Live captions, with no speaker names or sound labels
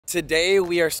Today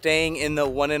we are staying in the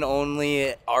one and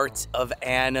only art of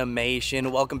animation.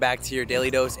 Welcome back to your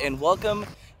Daily Dose and welcome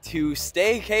to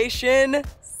Staycation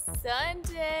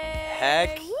Sunday.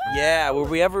 Heck Woo! yeah, where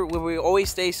we always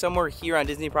stay somewhere here on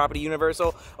Disney property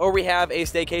Universal, or we have a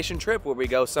staycation trip where we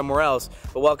go somewhere else.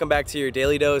 But welcome back to your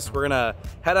Daily Dose. We're gonna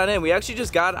head on in. We actually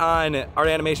just got on art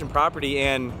animation property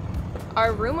and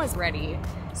our room was ready.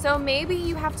 So maybe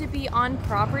you have to be on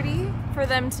property for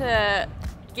them to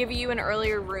give you an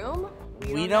earlier room?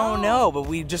 We don't know, but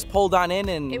we just pulled on in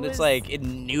and it's like, it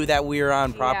knew that we were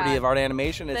on property of art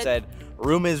animation. It said,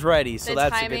 room is ready, so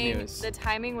that's the good news. The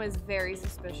timing was very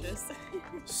suspicious.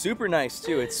 Super nice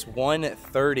too. It's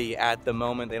 1:30 at the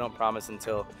moment. They don't promise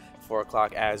until 4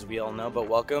 o'clock as we all know, but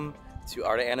welcome to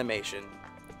art animation.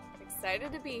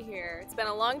 Excited to be here. It's been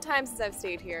a long time since I've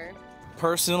stayed here.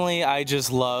 Personally, I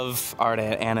just love art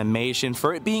animation.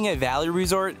 For it being a value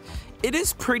resort, it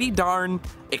is pretty darn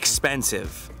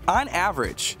expensive. On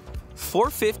average,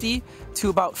 $450 to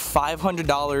about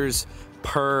 $500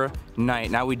 per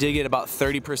night. Now we did get about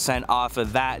 30% off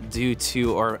of that due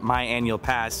to my annual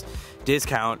pass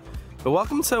discount. But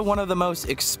welcome to one of the most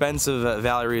expensive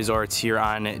value resorts here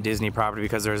on Disney property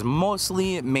because there's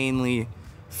mainly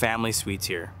family suites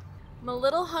here. I'm a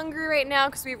little hungry right now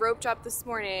because we rope dropped this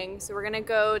morning, so we're gonna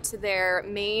go to their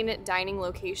main dining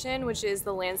location, which is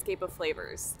the Landscape of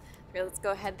Flavors. Okay, let's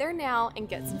go ahead there now and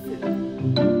get some food.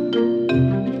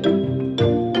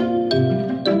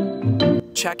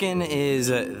 Check-in is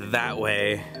that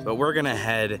way, but we're gonna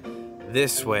head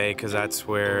this way because that's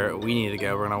where we need to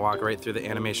go. We're gonna walk right through the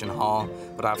animation hall,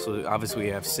 but obviously we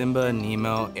have Simba,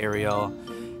 Nemo, Ariel,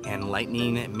 and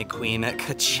Lightning McQueen.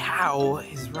 Ka-chow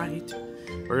is right.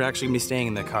 We're actually gonna be staying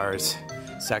in the Cars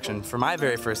section. For my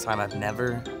very first time, I've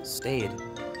never stayed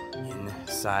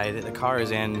inside the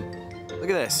Cars, and look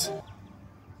at this.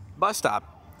 Bus stop,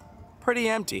 pretty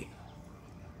empty.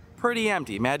 Pretty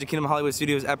empty. Magic Kingdom, Hollywood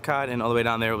Studios, Epcot, and all the way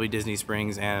down there will be Disney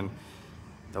Springs and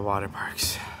the water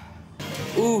parks.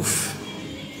 Oof.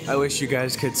 I wish you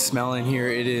guys could smell in here.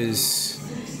 It is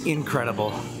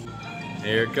incredible.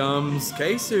 Here comes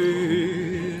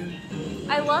Casey.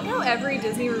 I love how every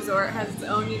Disney resort has its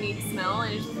own unique smell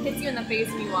and it just hits you in the face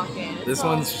when you walk in. This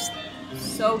one's just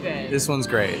so good. This one's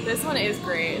great. This one is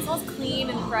great. It smells clean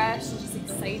and fresh and just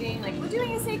exciting. Like, we're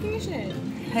doing a staycation.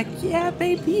 Heck yeah,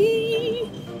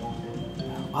 baby.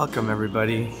 Welcome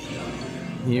everybody.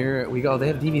 Here we go. They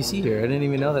have DVC here. I didn't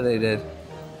even know that they did.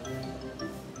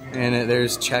 And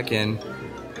there's check-in.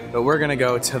 But we're gonna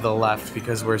go to the left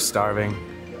because we're starving.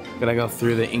 Gonna go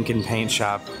through the ink and paint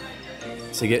shop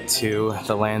to get to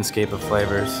the Landscape of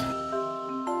Flavors.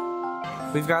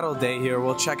 We've got all day here.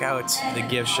 We'll check out the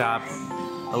gift shop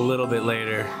a little bit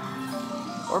later.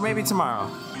 Or maybe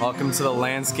tomorrow. Welcome to the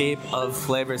Landscape of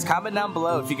Flavors. Comment down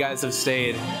below if you guys have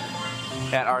stayed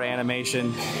at Art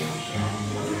Animation.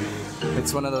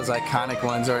 It's one of those iconic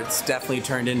ones, or it's definitely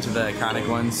turned into the iconic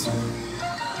ones.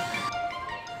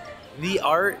 The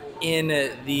art in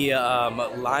the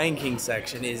Lion King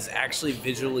section is actually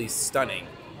visually stunning.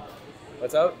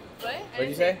 What's up? What? What'd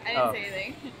you say? I didn't say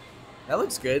anything. That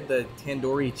looks good. The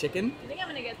tandoori chicken. I think I'm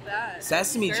gonna get that.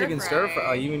 Sesame chicken stir fry.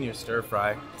 Oh, you and your stir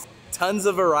fry. Tons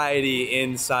of variety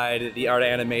inside the art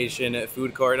animation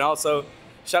food court. And also,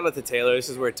 shout out to Taylor. This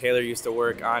is where Taylor used to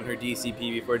work on her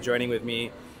DCP before joining with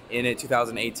me in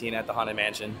 2018 at the Haunted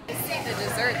Mansion. Just see the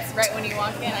desserts right when you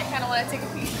walk in. I kind of want to take a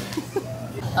peek.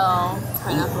 Oh,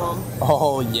 pineapple.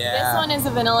 Oh, yeah. This one is a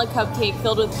vanilla cupcake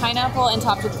filled with pineapple and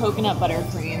topped with coconut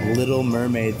buttercream. Little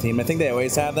Mermaid theme. I think they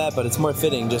always have that, but it's more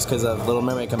fitting just because of Little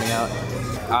Mermaid coming out.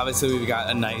 Obviously, we've got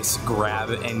a nice grab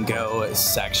and go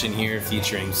section here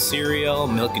featuring cereal,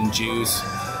 milk and juice,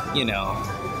 you know,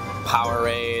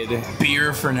 Powerade,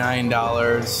 beer for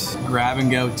 $9, grab and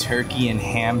go turkey and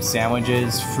ham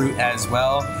sandwiches, fruit as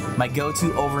well. My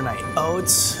go-to overnight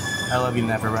oats. I love eating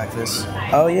that for breakfast.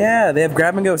 Oh yeah, they have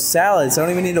grab and go salads. I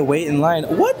don't even need to wait in line.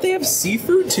 What? They have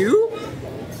seafood too?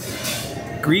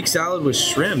 Greek salad with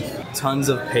shrimp. Tons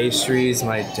of pastries.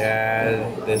 My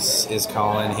dad, this is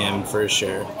calling him for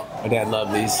sure. My dad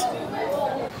loved these.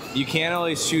 You can't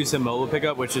always choose a mobile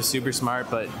pickup, which is super smart,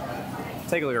 but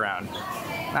take a look around.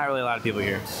 Not really a lot of people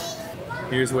here.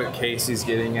 Here's what Casey's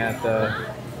getting at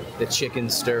the chicken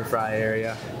stir fry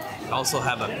area. Also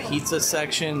have a pizza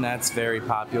section, that's very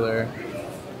popular.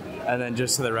 And then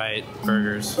just to the right,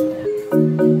 burgers.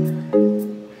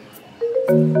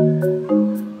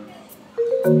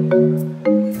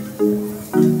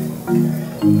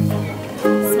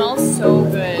 Smells so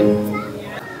good.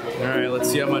 All right, let's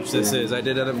see how much this is. I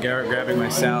did end up grabbing my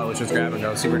salad, which was grab and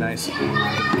go, super nice.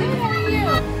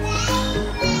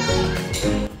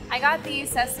 I got got the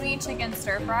sesame chicken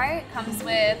stir fry. It comes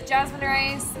with jasmine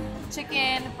rice,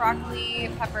 chicken, broccoli,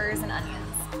 peppers, and onions.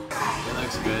 It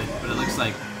looks good, but it looks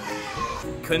like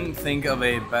couldn't think of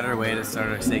a better way to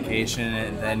start a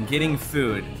staycation than getting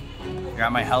food. I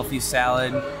got my healthy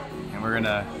salad, and we're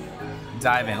gonna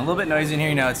dive in. A little bit noisy in here,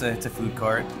 you know, it's a food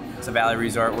court. It's a Valley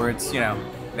Resort where it's, you know,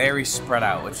 very spread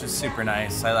out, which is super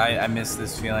nice. I miss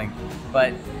this feeling.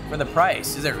 But for the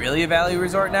price, is it really a value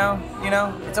resort now? You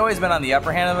know, it's always been on the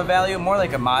upper hand of a value, more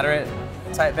like a moderate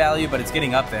type value, but it's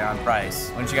getting up there on price.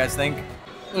 Wouldn't you guys think?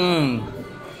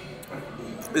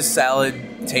 This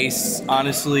salad tastes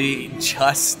honestly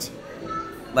just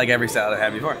like every salad I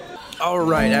had before. All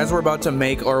right, as we're about to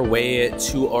make our way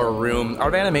to our room,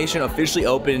 Art of Animation officially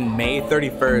opened May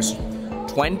 31st,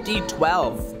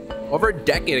 2012. Over a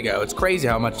decade ago. It's crazy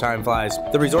how much time flies.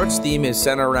 The resort's theme is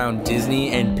centered around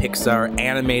Disney and Pixar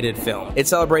animated film. It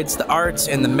celebrates the arts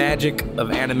and the magic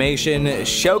of animation,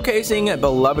 showcasing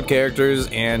beloved characters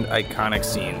and iconic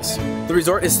scenes. The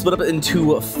resort is split up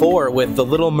into 4 with The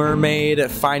Little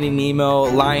Mermaid, Finding Nemo,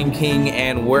 Lion King,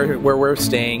 and where we're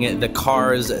staying, the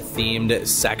Cars themed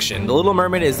section. The Little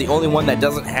Mermaid is the only one that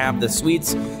doesn't have the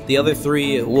suites. The other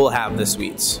 3 will have the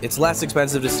suites. It's less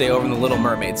expensive to stay over in the Little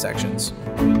Mermaid sections.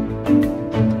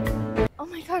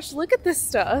 Gosh, look at this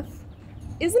stuff.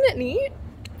 Isn't it neat?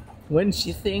 Wouldn't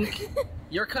you think?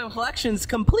 Your collection's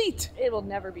complete. It will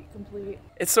never be complete.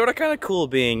 It's sort of kind of cool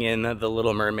being in the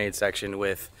Little Mermaid section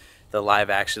with the live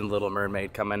action Little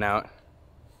Mermaid coming out.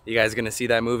 You guys gonna see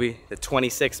that movie? The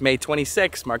 26th, May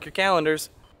 26th, mark your calendars.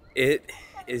 It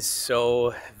is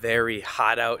so very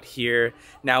hot out here.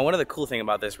 Now, one of the cool things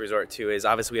about this resort too is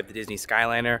obviously we have the Disney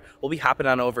Skyliner. We'll be hopping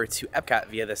on over to Epcot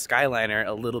via the Skyliner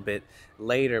a little bit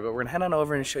later, but we're gonna head on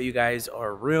over and show you guys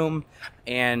our room.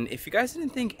 And if you guys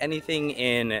didn't think anything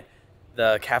in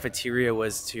the cafeteria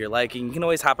was to your liking, you can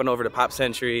always hop on over to Pop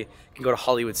Century. You can go to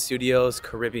Hollywood Studios,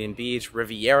 Caribbean Beach,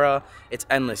 Riviera. It's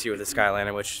endless here with the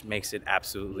Skyliner, which makes it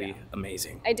absolutely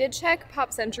amazing. I did check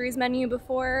Pop Century's menu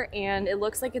before, and it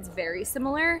looks like it's very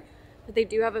similar, but they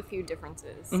do have a few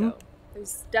differences. So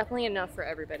there's definitely enough for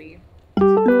everybody.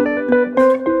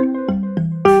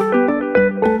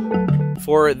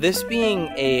 For this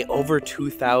being a over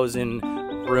 2,000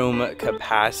 room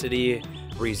capacity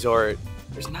resort,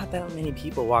 there's not that many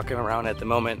people walking around at the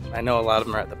moment. I know a lot of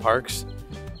them are at the parks,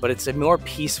 but it's a more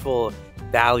peaceful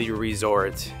value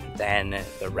resort than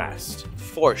the rest,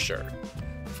 for sure,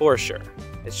 for sure.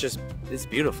 It's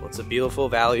beautiful. It's a beautiful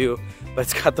value, but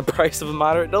it's got the price of a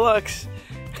moderate deluxe.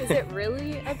 Is it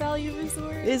really a value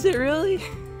resort? Is it really?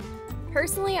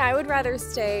 Personally, I would rather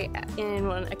stay in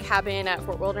a cabin at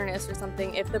Fort Wilderness or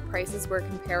something if the prices were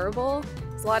comparable.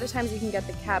 Because a lot of times you can get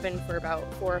the cabin for about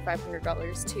 $400 or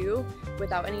 $500 too,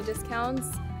 without any discounts.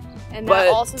 And that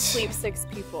also sleeps 6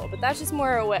 people. But that's just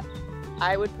more what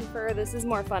I would prefer. This is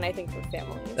more fun, I think, for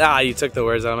families. Ah, you took the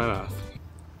words out of my mouth.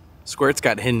 Squirt's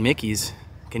got hidden Mickeys.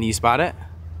 Can you spot it?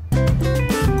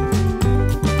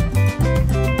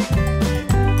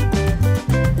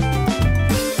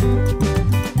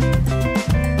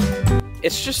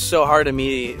 It's just so hard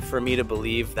for me to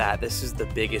believe that this is the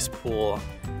biggest pool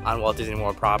on Walt Disney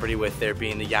World property, with there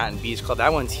being the Yacht and Beach Club.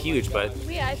 That one's huge, but...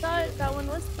 Wait, I thought that one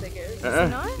was the biggest. Is it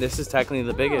not? This is technically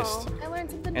the biggest. Oh, I learned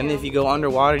something And new. if you go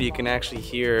underwater, you can actually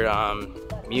hear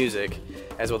music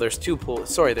as well. There's 2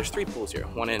 pools. Sorry, there's 3 pools here.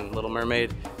 One in Little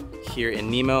Mermaid, here in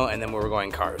Nemo, and then where we're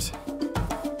going, Cars.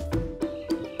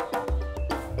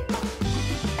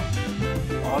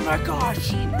 Oh my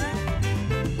gosh!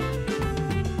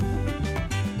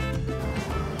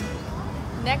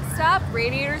 Next stop,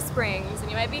 Radiator Springs,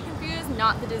 and you might be confused,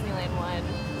 not the Disneyland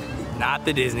one. Not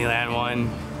the Disneyland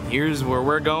one. Here's where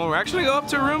we're going. We're actually gonna go up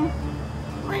to a room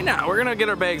right now. We're gonna get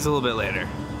our bags a little bit later.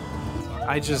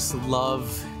 I just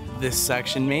love this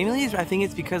section. Mainly, I think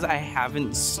it's because I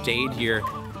haven't stayed here.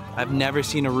 I've never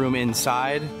seen a room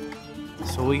inside,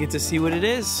 so we get to see what it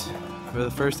is for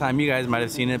the first time. You guys might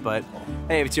have seen it, but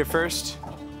hey, if it's your first,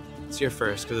 it's your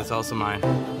first, because it's also mine.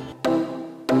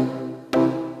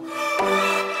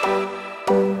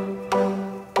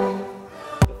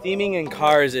 Theming in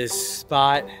Cars is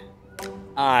spot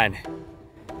on.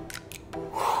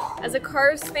 As a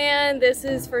Cars fan, this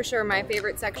is for sure my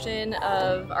favorite section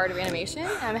of Art of Animation.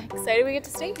 I'm excited we get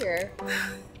to stay here.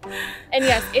 And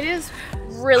yes, it is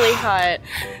really hot.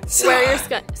 Wear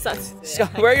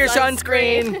your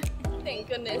sunscreen. Thank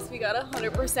goodness we got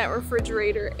 100%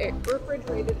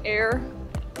 refrigerated air.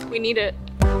 We need it.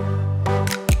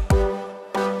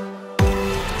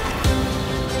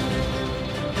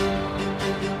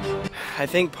 I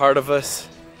think part of us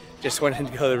just wanted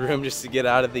to go to the room just to get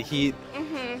out of the heat.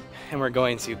 and we're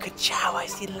going to Ka-chow, I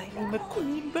see Lightning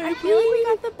McQueen, baby. I feel like we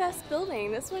got the best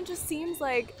building. This one just seems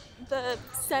like the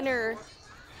center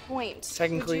point.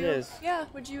 Technically it is. Yeah,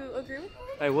 would you agree with me?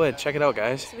 I would. Check it out,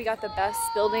 guys. So we got the best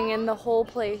building in the whole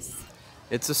place.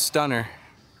 It's a stunner.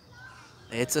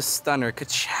 It's a stunner.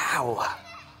 Ka-chow.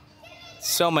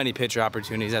 So many picture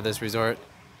opportunities at this resort.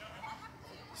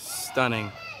 Stunning.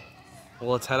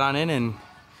 Well, let's head on in and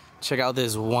check out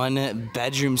this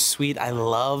 1-bedroom suite. I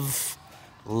love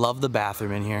the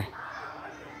bathroom in here.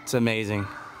 It's amazing.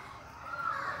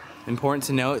 Important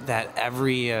to note that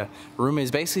every room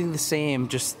is basically the same,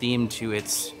 just themed to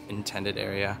its intended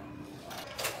area.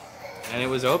 And it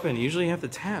was open. Usually you have to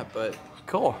tap, but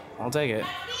cool. I'll take it.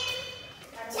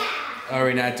 Are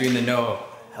we not doing the no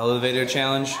elevator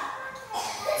challenge?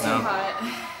 No.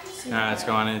 Nah, let's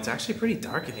go on in. It's actually pretty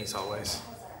dark in these hallways.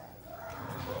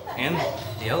 And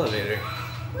the elevator.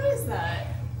 What is that?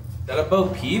 Is that a Bo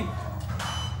Peep?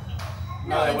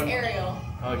 No, it's Ariel.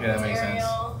 Okay, that makes sense.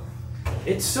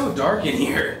 It's so dark in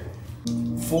here.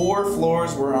 4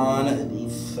 floors, we're on the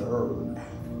 3rd.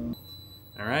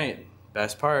 All right,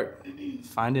 best part,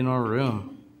 finding our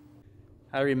room.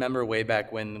 I remember way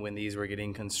back when these were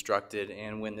getting constructed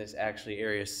and when this actually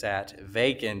area sat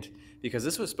vacant, because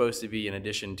this was supposed to be an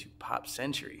addition to Pop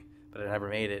Century, but it never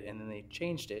made it, and then they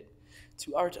changed it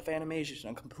to Art of Animation,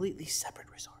 a completely separate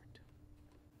resort.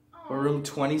 We're room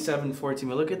 2714,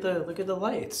 but look at the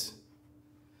lights.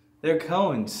 They're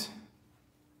cones.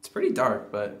 It's pretty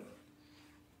dark, but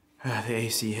the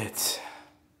AC hits.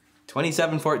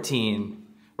 2714.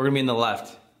 We're gonna be in the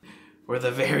left. We're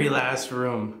the very last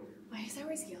room. Why is that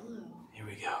always yellow? Here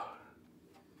we go.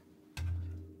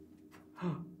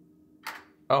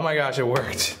 Oh my gosh, it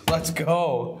worked. Let's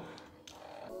go.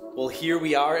 Well, here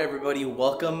we are, everybody.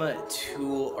 Welcome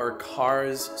to our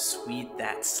Cars suite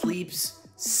that sleeps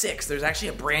 6. There's actually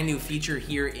a brand new feature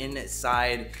here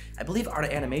inside, I believe, Art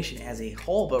of Animation as a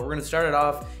whole, but we're gonna start it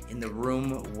off in the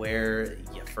room where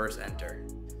you first enter.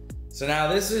 So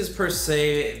now this is per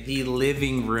se the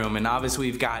living room, and obviously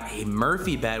we've got a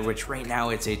Murphy bed, which right now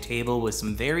it's a table with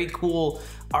some very cool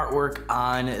artwork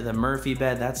on the Murphy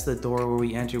bed. That's the door where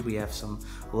we enter. We have some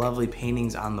lovely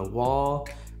paintings on the wall.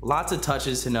 Lots of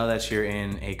touches to know that you're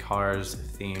in a Cars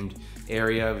themed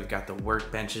area. We've got the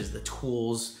workbenches, the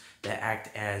tools that act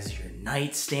as your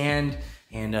nightstand.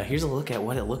 And here's a look at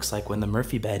what it looks like when the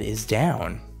Murphy bed is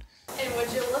down. And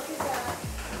would you look at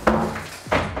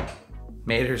that?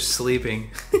 Made her sleeping.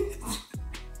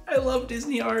 I love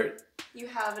Disney art. You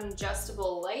have an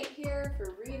adjustable light here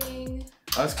for reading.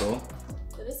 Oh, that's cool.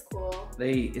 That is cool.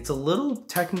 It's a little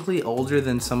technically older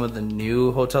than some of the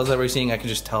new hotels that we're seeing. I can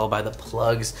just tell by the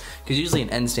plugs, because usually an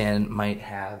end stand might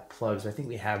have plugs. I think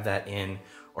we have that in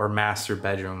our master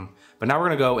bedroom. But now we're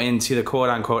gonna go into the quote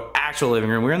unquote actual living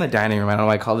room. We're in the dining room. I don't know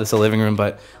why I call this a living room,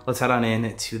 but let's head on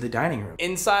in to the dining room.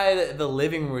 Inside the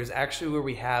living room is actually where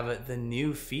we have the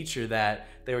new feature that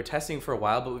they were testing for a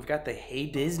while, but we've got the Hey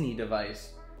Disney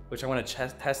device, which I wanna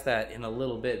test that in a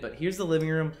little bit. But here's the living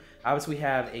room. Obviously we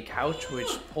have a couch, which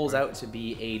pulls out to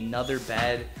be another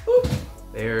bed.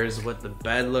 There's what the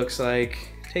bed looks like.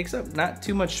 Takes up not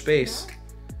too much space.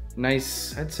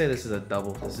 Nice, I'd say this is a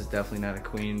double. This is definitely not a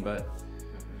queen, but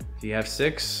if you have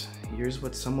 6, here's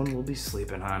what someone will be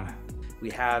sleeping on. We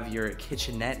have your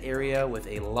kitchenette area with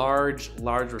a large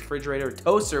refrigerator,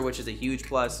 toaster, which is a huge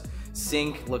plus.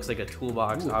 Sink, looks like a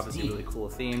toolbox. Ooh, obviously really cool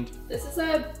themed. This is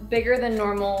a bigger than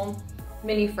normal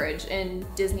mini fridge in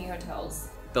Disney hotels.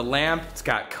 The lamp, it's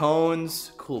got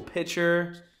cones, cool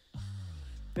picture.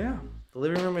 Yeah, the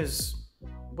living room is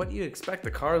what you'd expect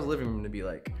the Cars living room to be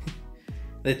like.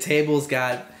 The table's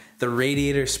got the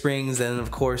radiator springs, and of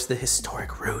course the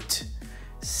historic Route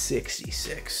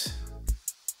 66.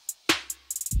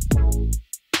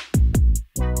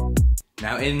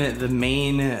 Now in the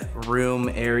main room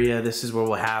area, this is where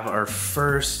we'll have our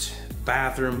first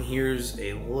bathroom. Here's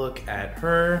a look at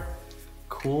her.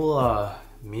 Cool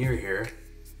mirror here.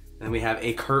 And then we have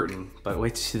a curtain, but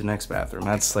wait to see the next bathroom.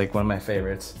 That's like one of my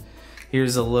favorites.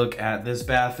 Here's a look at this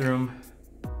bathroom.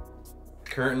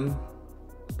 Curtain,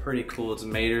 pretty cool. It's a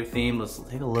Mater theme. Let's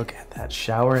take a look at that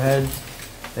shower head.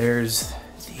 There's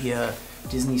the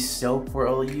Disney soap we're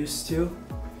all used to.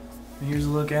 And here's a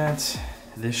look at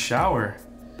this shower.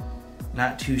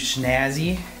 Not too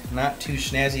snazzy, not too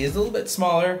snazzy. It's a little bit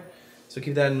smaller, so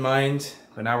keep that in mind.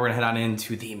 But now we're gonna head on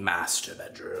into the master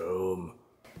bedroom.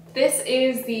 This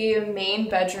is the main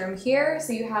bedroom here.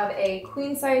 So you have a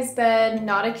queen size bed,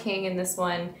 not a king in this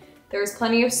one. There's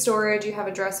plenty of storage. You have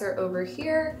a dresser over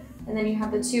here, and then you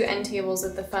have the 2 end tables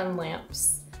with the fun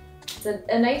lamps. It's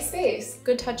a nice space.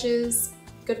 Good touches,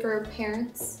 good for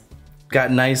parents. Got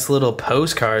nice little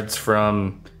postcards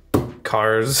from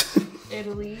cars.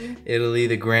 Italy. Italy,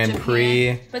 the Grand Japan.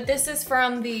 Prix. But this is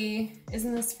from the,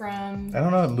 isn't this from? I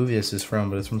don't know what movie this is from,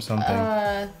 but it's from something.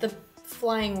 The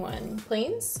flying one.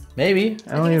 Planes? Maybe.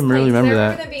 I don't even really remember that. I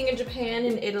remember them being in Japan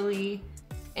and Italy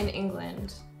and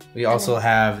England. We also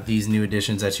have these new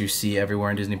additions that you see everywhere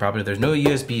in Disney property. There's no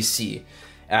USB-C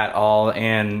at all,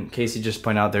 and Casey just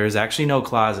pointed out there is actually no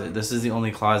closet. This is the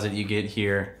only closet you get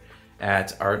here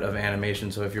at Art of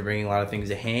Animation, so if you're bringing a lot of things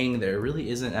to hang, there really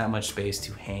isn't that much space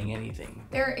to hang anything.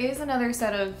 There is another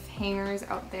set of hangers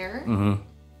out there,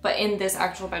 but in this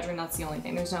actual bedroom, that's the only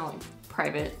thing. There's no like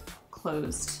private,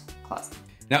 closed closet.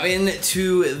 Now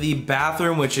into the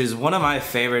bathroom, which is one of my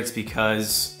favorites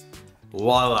because,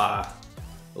 voila,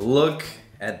 look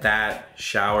at that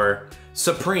shower.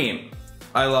 Supreme.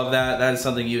 I love that. That is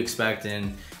something you expect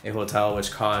in a hotel,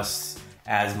 which costs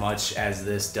as much as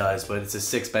this does, but it's a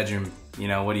 6-bedroom, you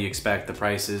know, what do you expect? The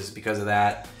prices because of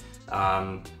that.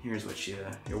 Here's what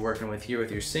you're working with here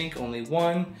with your sink, only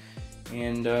one,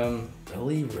 and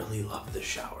really love the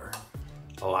shower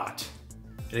a lot.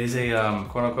 It is a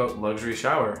quote-unquote luxury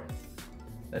shower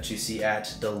that you see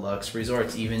at deluxe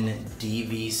resorts, even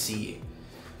DVC.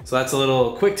 So that's a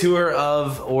little quick tour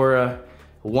of Aura.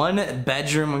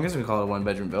 1-bedroom, I guess we call it a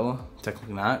 1-bedroom villa,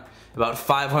 technically not. About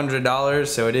 $500,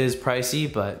 so it is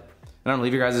pricey, but I don't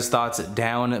leave your guys' thoughts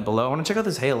down below. I wanna check out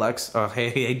this Hey Alexa, oh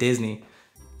hey Disney.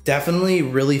 Definitely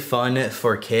really fun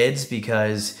for kids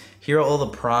because here are all the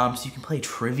prompts. You can play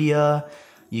trivia,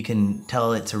 you can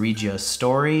tell it to read you a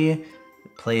story,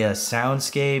 play a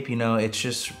soundscape, you know, it's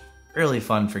just really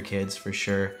fun for kids for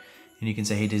sure. And you can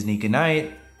say, hey Disney, good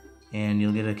night, and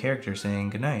you'll get a character saying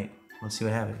good night. Let's see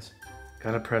what happens.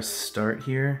 Gotta press start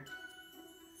here.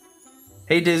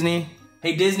 Hey Disney.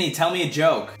 Hey Disney, tell me a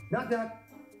joke. Knock knock.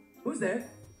 Who's there?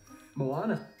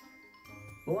 Moana.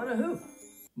 Moana who?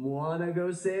 Moana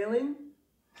go sailing?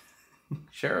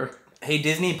 Sure. Hey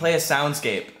Disney, play a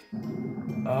soundscape.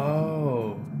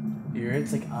 Oh,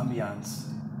 it's like ambiance.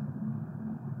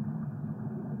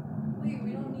 Wait,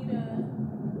 we don't need a...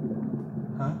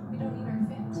 Huh? We don't need our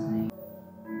fan tonight.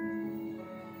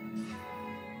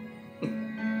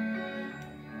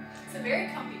 It's a very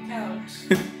comfy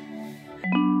couch.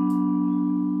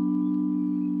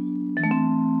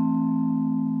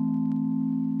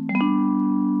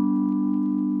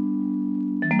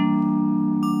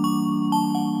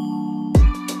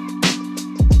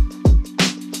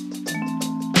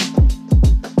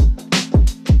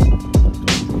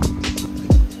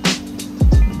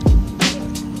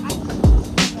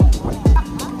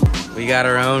 We got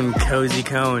our own cozy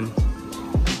cone.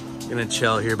 Gonna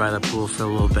chill here by the pool for a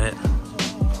little bit.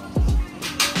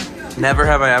 Never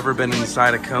have I ever been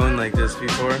inside a cone like this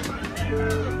before.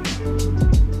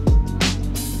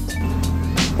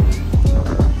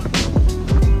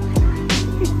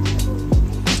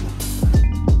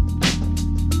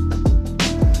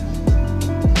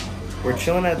 We're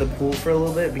chilling at the pool for a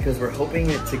little bit because we're hoping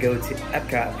to go to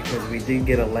Epcot because we did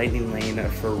get a lightning lane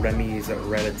for Remy's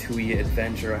Ratatouille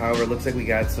adventure. However, it looks like we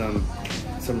got some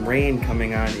rain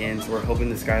coming on in, so we're hoping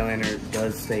the Skyliner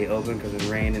does stay open because of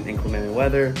rain and inclement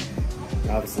weather. It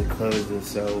obviously closes,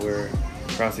 so we're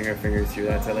crossing our fingers here.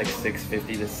 That's at like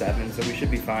 6:50 to 7, so we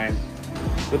should be fine.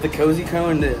 With the cozy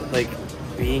cone, like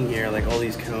being here, like all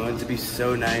these cones, it'd be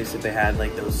so nice if they had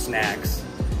like those snacks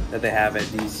that they have at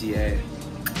DCA.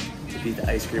 Beat the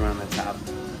ice cream on the top,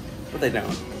 but they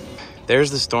don't. There's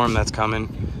the storm that's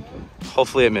coming.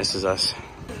 Hopefully it misses us.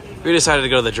 We decided to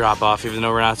go to the drop-off, even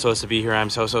though we're not supposed to be here. I'm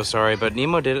so sorry, but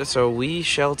Nemo did it, so we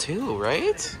shall too,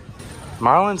 right?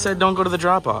 Marlon said don't go to the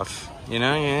drop-off, you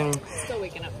know? Yeah. Still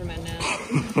waking up from a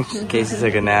nap. Casey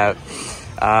took a nap.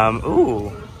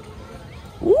 Ooh.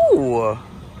 We're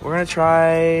gonna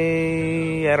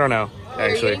try, I don't know,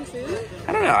 actually. Are you getting food?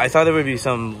 I don't know, I thought there would be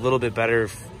some little bit better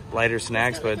lighter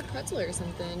snacks, but like a pretzel or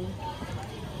something.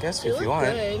 Guess if you want.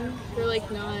 Good. We're like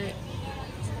not.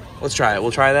 Let's try it.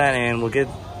 We'll try that, and we'll get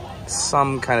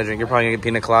some kind of drink. You're probably gonna get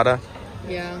pina colada.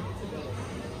 Yeah.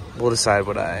 We'll decide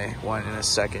what I want in a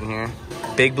second here.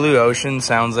 Big Blue Ocean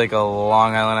sounds like a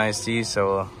Long Island iced tea,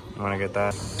 so I'm gonna get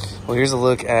that. Well, here's a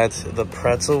look at the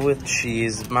pretzel with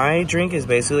cheese. My drink is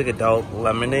basically like adult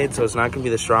lemonade, so it's not gonna be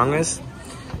the strongest.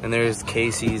 And there's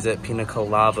Casey's at pina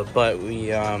colada, but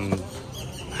we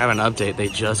have an update. They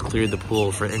just cleared the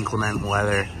pool for inclement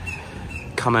weather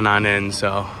coming on in,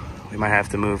 so we might have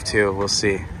to move too. We'll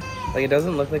see. Like, it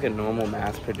doesn't look like a normal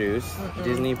mass-produced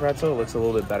Disney pretzel. It looks a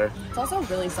little bit better. It's also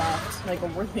really soft, like a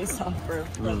really soft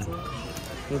pretzel.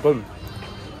 Boom.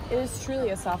 It is truly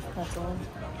a soft pretzel.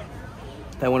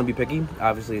 If I want to be picky,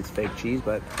 obviously it's fake cheese,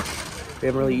 but we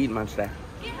haven't really eaten much today.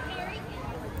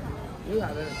 You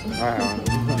have it.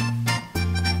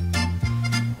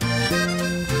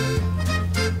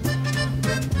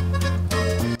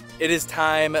 It is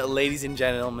time, ladies and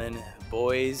gentlemen,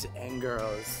 boys and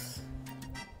girls.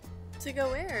 To go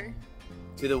where?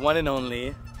 To the one and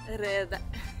only... Red.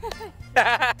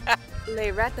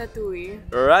 Le Ratatouille.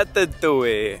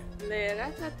 Ratatouille. Le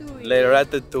Ratatouille. Le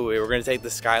Ratatouille. We're gonna take the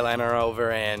Skyliner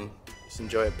over and just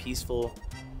enjoy a peaceful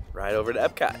ride over to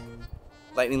Epcot.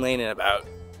 Lightning Lane in about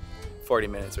 40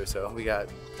 minutes or so. We got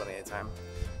plenty of time.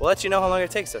 We'll let you know how long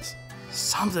it takes us.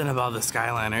 Something about the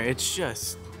Skyliner, it's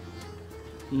just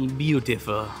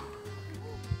beautiful.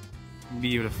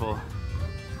 Beautiful.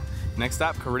 Next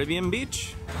stop, Caribbean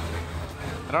Beach.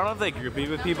 I don't know if they compete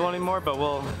with people anymore, but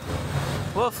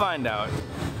we'll find out.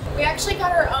 We actually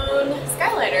got our own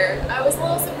Skyliner. I was a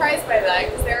little surprised by that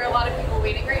because there are a lot of people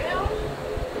waiting right now.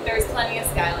 There's plenty of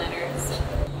Skyliners.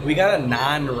 We got a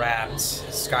non-wrapped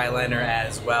Skyliner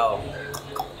as well.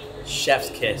 Chef's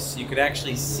kiss. You could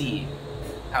actually see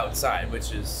outside,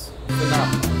 which is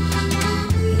phenomenal.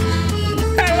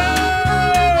 Hello!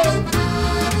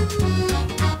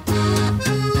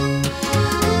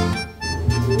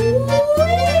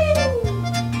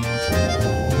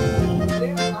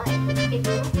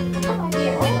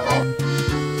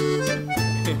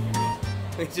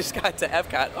 We just got to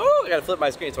Epcot. Oh, I gotta flip my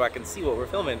screen so I can see what we're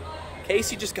filming.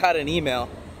 Casey just got an email.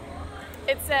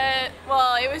 It said,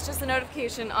 well, it was just a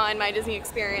notification on my Disney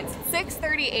Experience. It's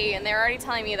 6:38 and they're already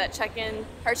telling me that check-in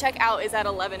or check-out is at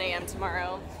 11 a.m.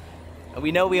 tomorrow.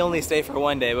 We know we only stay for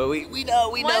one day, but we know.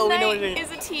 One night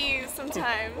is a tease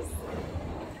sometimes.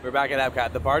 We're back at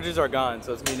Epcot. The barges are gone,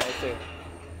 so it's gonna be nice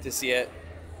to see it.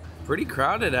 Pretty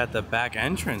crowded at the back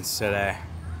entrance today.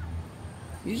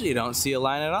 Usually you don't see a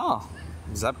line at all.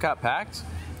 Is Epcot packed?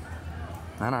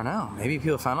 I don't know. Maybe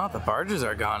people found out the barges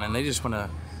are gone and they just want to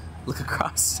look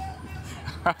across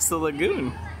the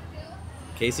lagoon.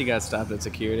 Casey got stopped at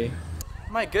security.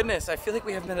 My goodness, I feel like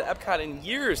we haven't been at Epcot in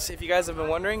years. If you guys have been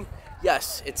wondering,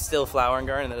 yes, it's still Flower and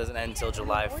Garden. That doesn't end until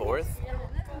July 4th.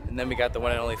 And then we got the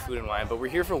one and only Food and Wine. But we're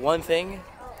here for one thing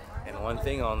and one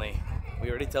thing only. We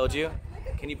already told you.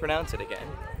 Can you pronounce it again?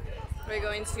 We're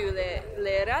going to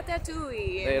Le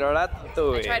Ratatouille. Le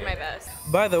Ratatouille. I tried my best.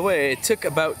 By the way, it took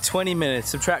about 20 minutes.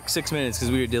 Subtract 6 minutes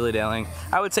because we were dilly-dallying.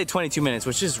 I would say 22 minutes,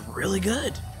 which is really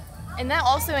good. And that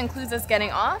also includes us getting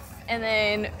off and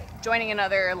then joining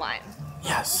another line.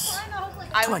 Yes.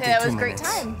 I would say that was a great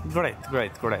time. Great.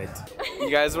 You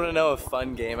guys want to know a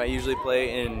fun game I usually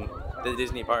play in the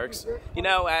Disney parks? You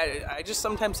know, I just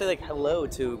sometimes say like hello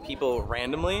to people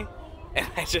randomly. And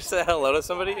I just said hello to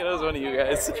somebody, and it was one of you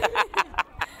guys.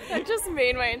 That just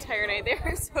made my entire night. They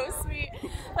were so sweet.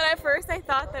 But at first I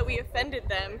thought that we offended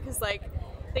them because like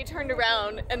they turned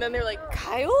around and then they're like,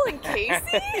 Kyle and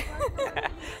Casey?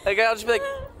 Like I'll just be like,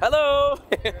 hello.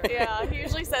 Yeah, he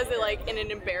usually says it like in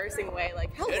an embarrassing way,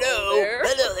 like hello there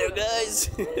guys.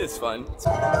 It's fun.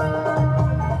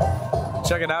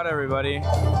 Check it out, everybody.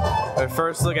 Our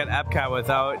first look at Epcot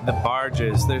without the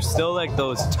barges. There's still like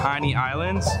those tiny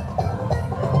islands,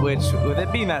 which with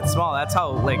it being that small, that's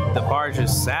how like the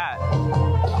barges sat.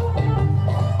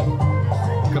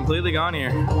 Completely gone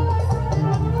here.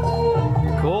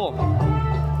 Cool.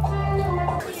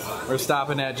 We're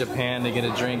stopping at Japan to get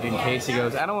a drink and Casey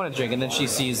goes, I don't want a drink, and then she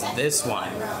sees this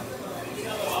one.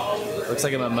 Looks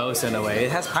like a mimosa in a way.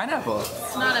 It has pineapple.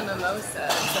 It's not a mimosa.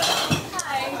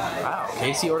 Wow,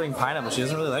 Casey ordering pineapple. She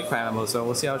doesn't really like pineapple, so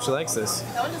we'll see how she likes this.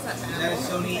 That one doesn't have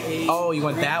pineapple. Oh, you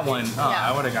want that one? Oh, yeah.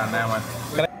 I would have gotten that one.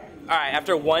 All right,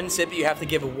 after one sip, you have to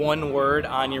give one word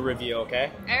on your review,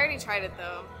 okay? I already tried it,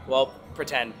 though. Well,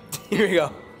 pretend. Here we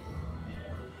go.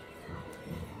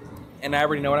 And I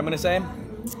already know what I'm going to say.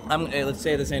 Let's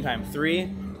say it at the same time. 3,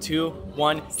 2,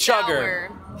 1.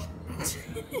 Chugger.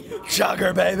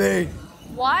 Chugger, baby.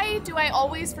 Why do I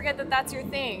always forget that that's your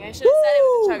thing? I should have said it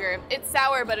was a chugger. It's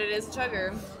sour, but it is a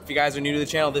chugger. If you guys are new to the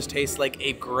channel, this tastes like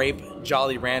a grape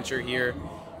Jolly Rancher here.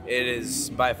 It is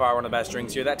by far one of the best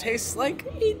drinks here. That tastes like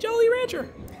a Jolly Rancher.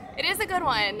 It is a good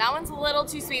one. That one's a little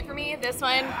too sweet for me. This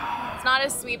one, it's not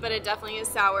as sweet, but it definitely is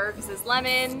sour because it's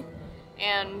lemon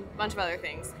and a bunch of other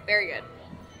things. Very good.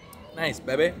 Nice,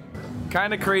 baby.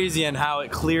 Kind of crazy in how it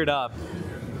cleared up.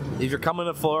 If you're coming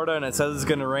to Florida and it says it's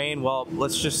gonna rain, well,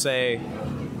 let's just say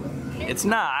it's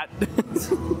not.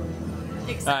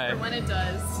 Except for when it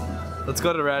does. Let's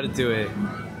go to Ratatouille.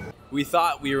 We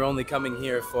thought we were only coming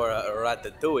here for a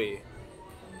Ratatouille,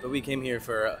 but we came here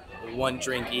for one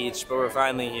drink each, but we're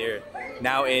finally here.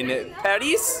 Now in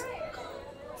Paris,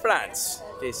 France.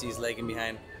 Casey's lagging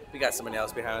behind. We got somebody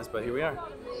else behind us, but here we are.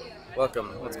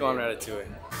 Welcome. Let's go on Ratatouille.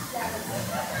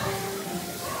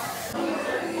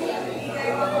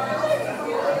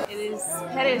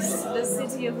 Paris, the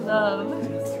city of love.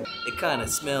 It kind of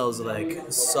smells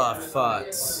like soft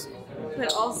farts.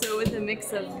 But also with a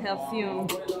mix of perfume.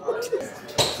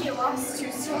 He lost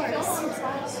 2 stars.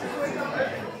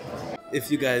 If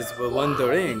you guys were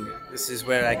wondering, this is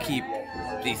where I keep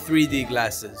the 3D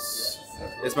glasses.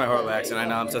 It's my horrible accent, I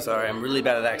know, I'm so sorry. I'm really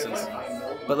bad at accents.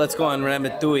 But let's go on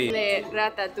Ratatouille. Le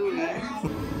ratatouille.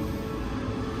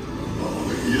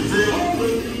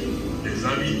 Les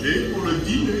invités pour le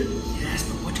dîner. Yes,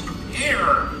 but what to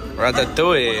prepare?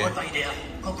 Ratatouille. What idea?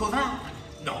 Coq au vin?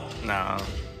 No. No.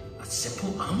 A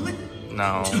simple omelet?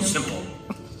 No. Too simple.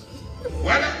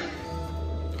 Voilà.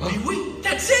 Oui, oui,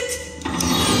 that's it.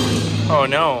 Oh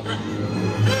no.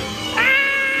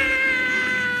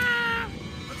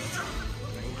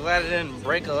 I'm glad I didn't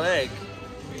break a leg.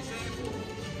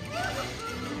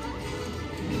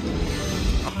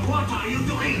 What are you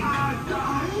doing?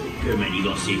 Que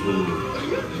manigancez-vous?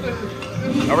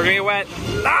 Oh, we're gonna get wet.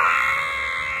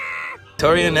 Ah!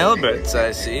 Tori and Alberts,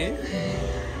 I see.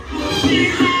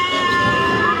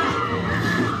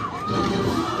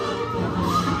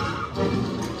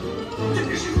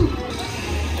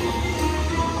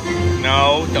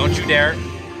 No, don't you dare.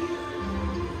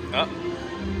 Oh.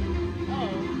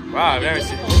 Wow, I've never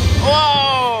seen.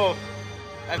 Whoa!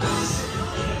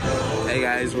 Hey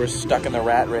guys, we're stuck in the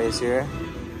rat race here.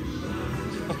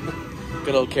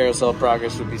 Good old carousel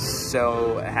progress would be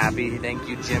so happy. Thank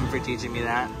you, Jim, for teaching me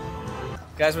that.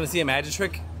 Guys, want to see a magic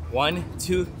trick? 1,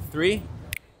 2, 3.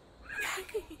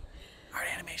 Art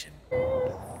animation.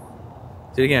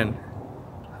 Do it again.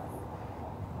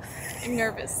 I'm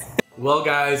nervous. Well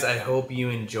guys, I hope you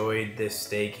enjoyed this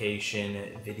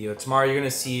staycation video. Tomorrow you're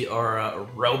gonna see our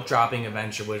rope dropping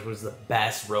adventure, which was the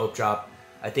best rope drop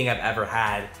I think I've ever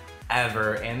had,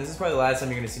 ever. And this is probably the last time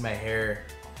you're gonna see my hair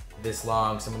this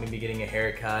long, so I'm gonna be getting a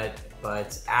haircut.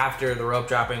 But after the rope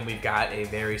dropping, we've got a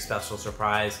very special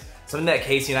surprise. Something that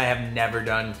Casey and I have never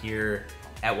done here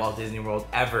at Walt Disney World,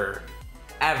 ever.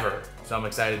 So I'm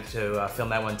excited to film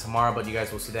that one tomorrow, but you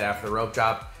guys will see that after the rope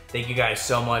drop. Thank you guys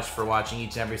so much for watching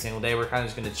each and every single day. We're kind of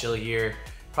just gonna chill here,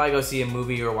 probably go see a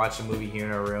movie or watch a movie here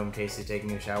in our room. Casey's taking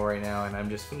a shower right now, and I'm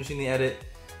just finishing the edit.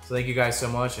 So thank you guys so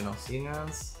much, and I'll see you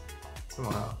guys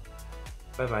tomorrow.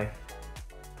 Bye-bye.